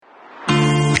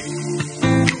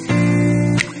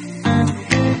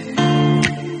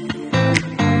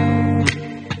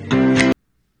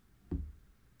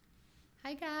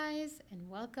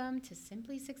to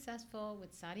Simply Successful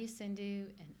with Sadia Sindhu,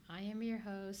 and I am your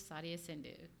host, Sadia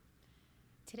Sindhu.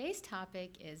 Today's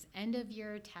topic is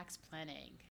end-of-year tax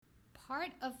planning.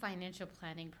 Part of financial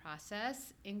planning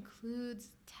process includes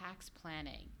tax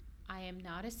planning. I am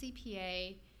not a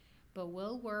CPA, but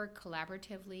will work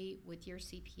collaboratively with your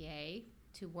CPA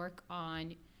to work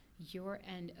on your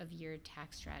end-of-year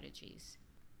tax strategies.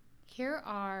 Here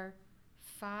are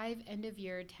 5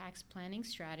 end-of-year tax planning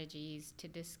strategies to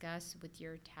discuss with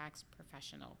your tax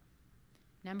professional.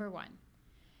 Number 1,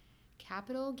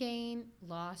 capital gain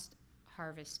loss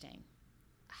harvesting.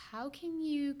 How can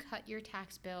you cut your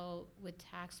tax bill with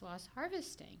tax loss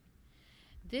harvesting?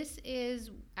 This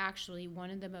is actually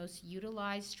one of the most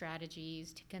utilized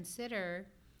strategies to consider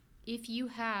if you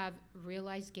have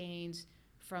realized gains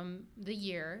from the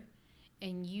year,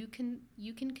 and you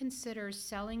can consider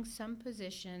selling some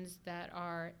positions that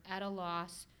are at a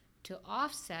loss to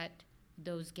offset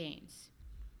those gains.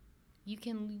 You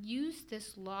can use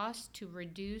this loss to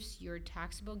reduce your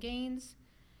taxable gains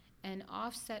and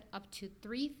offset up to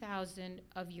 $3,000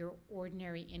 of your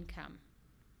ordinary income.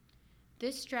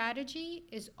 This strategy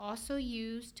is also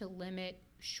used to limit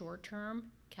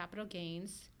short-term capital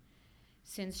gains,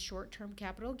 since short-term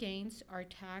capital gains are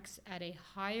taxed at a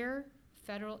higher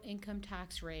federal income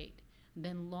tax rate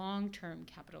than long-term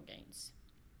capital gains.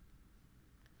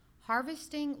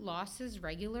 Harvesting losses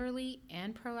regularly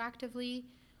and proactively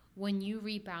when you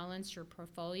rebalance your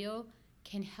portfolio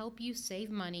can help you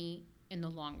save money in the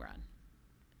long run.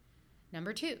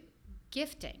 Number 2,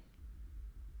 gifting.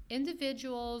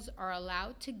 Individuals are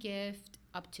allowed to gift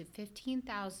up to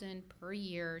 $15,000 per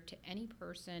year to any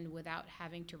person without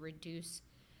having to reduce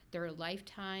their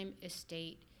lifetime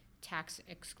estate tax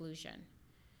exclusion.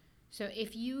 So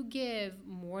if you give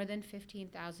more than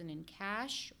 $15,000 in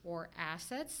cash or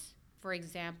assets, for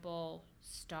example,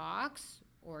 stocks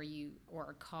or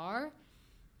a car,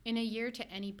 in a year to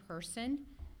any person,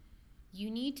 you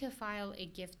need to file a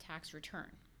gift tax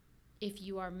return. If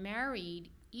you are married,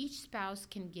 each spouse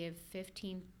can give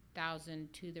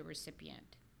 $15,000 to the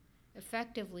recipient.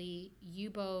 Effectively, you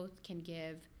both can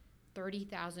give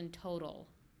 $30,000 total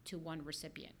to one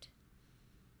recipient.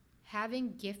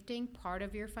 Having gifting part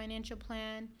of your financial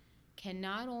plan can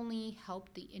not only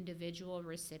help the individual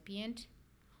recipient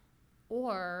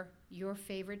or your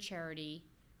favorite charity,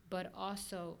 but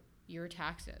also your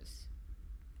taxes.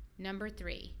 Number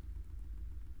 3,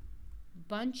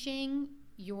 bunching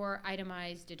your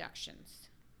itemized deductions.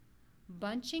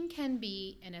 Bunching can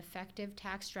be an effective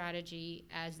tax strategy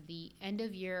as the end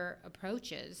of year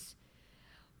approaches.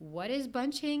 What is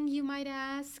bunching, you might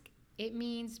ask? It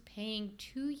means paying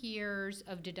 2 years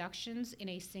of deductions in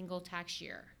a single tax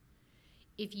year.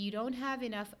 If you don't have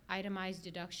enough itemized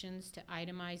deductions to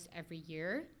itemize every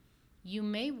year, you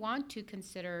may want to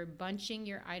consider bunching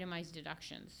your itemized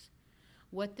deductions.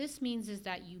 What this means is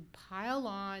that you pile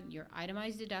on your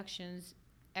itemized deductions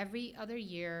every other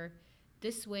year,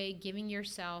 this way giving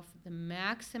yourself the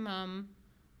maximum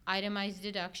itemized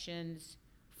deductions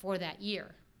for that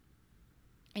year.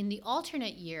 In the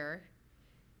alternate year,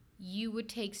 you would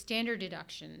take standard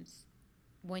deductions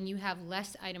when you have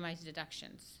less itemized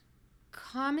deductions.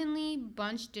 Commonly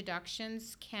bunched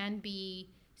deductions can be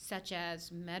such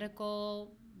as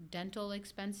medical, dental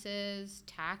expenses,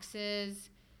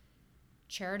 taxes,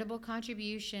 charitable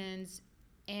contributions,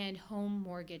 and home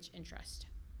mortgage interest.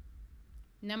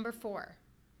 Number 4,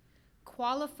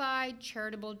 qualified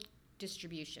charitable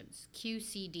distributions,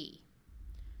 QCD.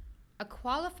 A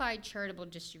qualified charitable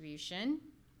distribution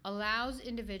allows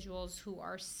individuals who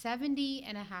are 70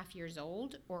 and a half years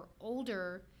old or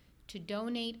older to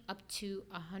donate up to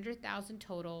 $100,000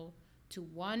 total to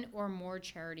one or more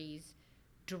charities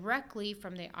directly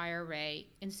from the IRA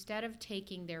instead of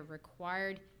taking their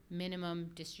required minimum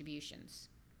distributions.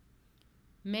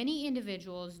 Many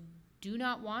individuals do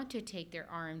not want to take their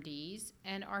RMDs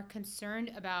and are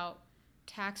concerned about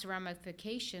tax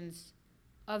ramifications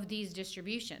of these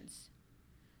distributions.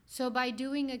 So by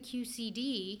doing a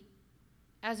QCD,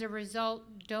 as a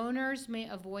result, donors may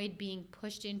avoid being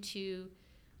pushed into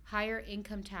higher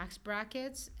income tax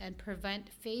brackets and prevent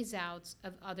phase-outs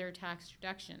of other tax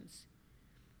deductions,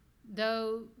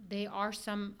 though there are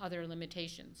some other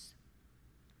limitations.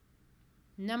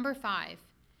 Number 5,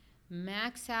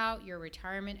 max out your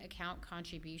retirement account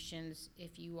contributions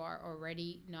if you are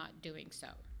already not doing so.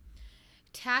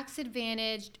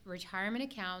 Tax-advantaged retirement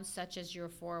accounts such as your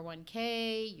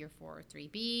 401k, your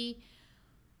 403b,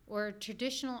 or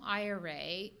traditional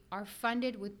IRA are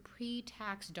funded with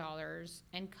pre-tax dollars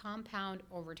and compound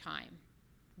over time.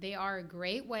 They are a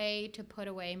great way to put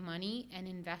away money and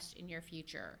invest in your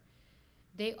future.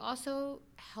 They also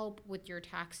help with your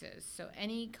taxes. So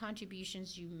any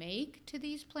contributions you make to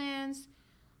these plans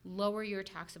lower your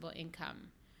taxable income.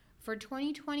 For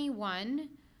 2021,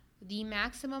 the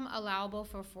maximum allowable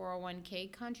for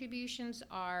 401k contributions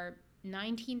are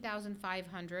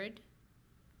 19,500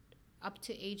 up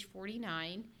to age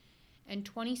 49 and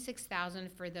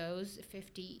 26,000 for those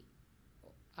 50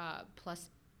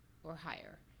 plus or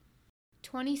higher.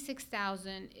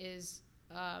 26,000 is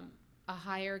a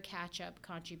higher catch-up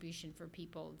contribution for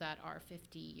people that are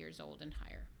 50 years old and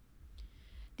higher.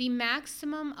 The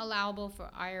maximum allowable for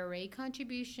IRA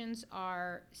contributions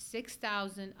are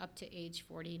 6,000 up to age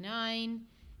 49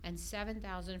 and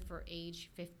 7,000 for age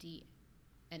 50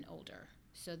 and older.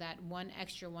 So that one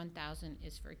extra 1,000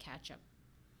 is for catch-up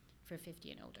for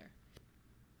 50 and older.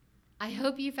 I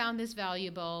hope you found this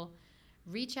valuable.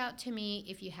 Reach out to me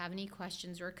if you have any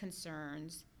questions or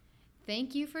concerns.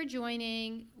 Thank you for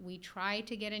joining. We try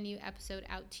to get a new episode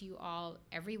out to you all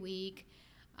every week.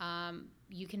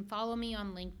 You can follow me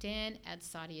on LinkedIn at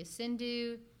Sadia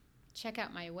Sindhu. Check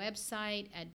out my website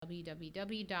at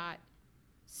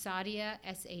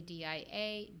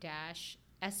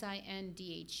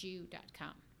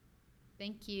www.sadia-sindhu.com.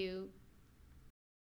 Thank you.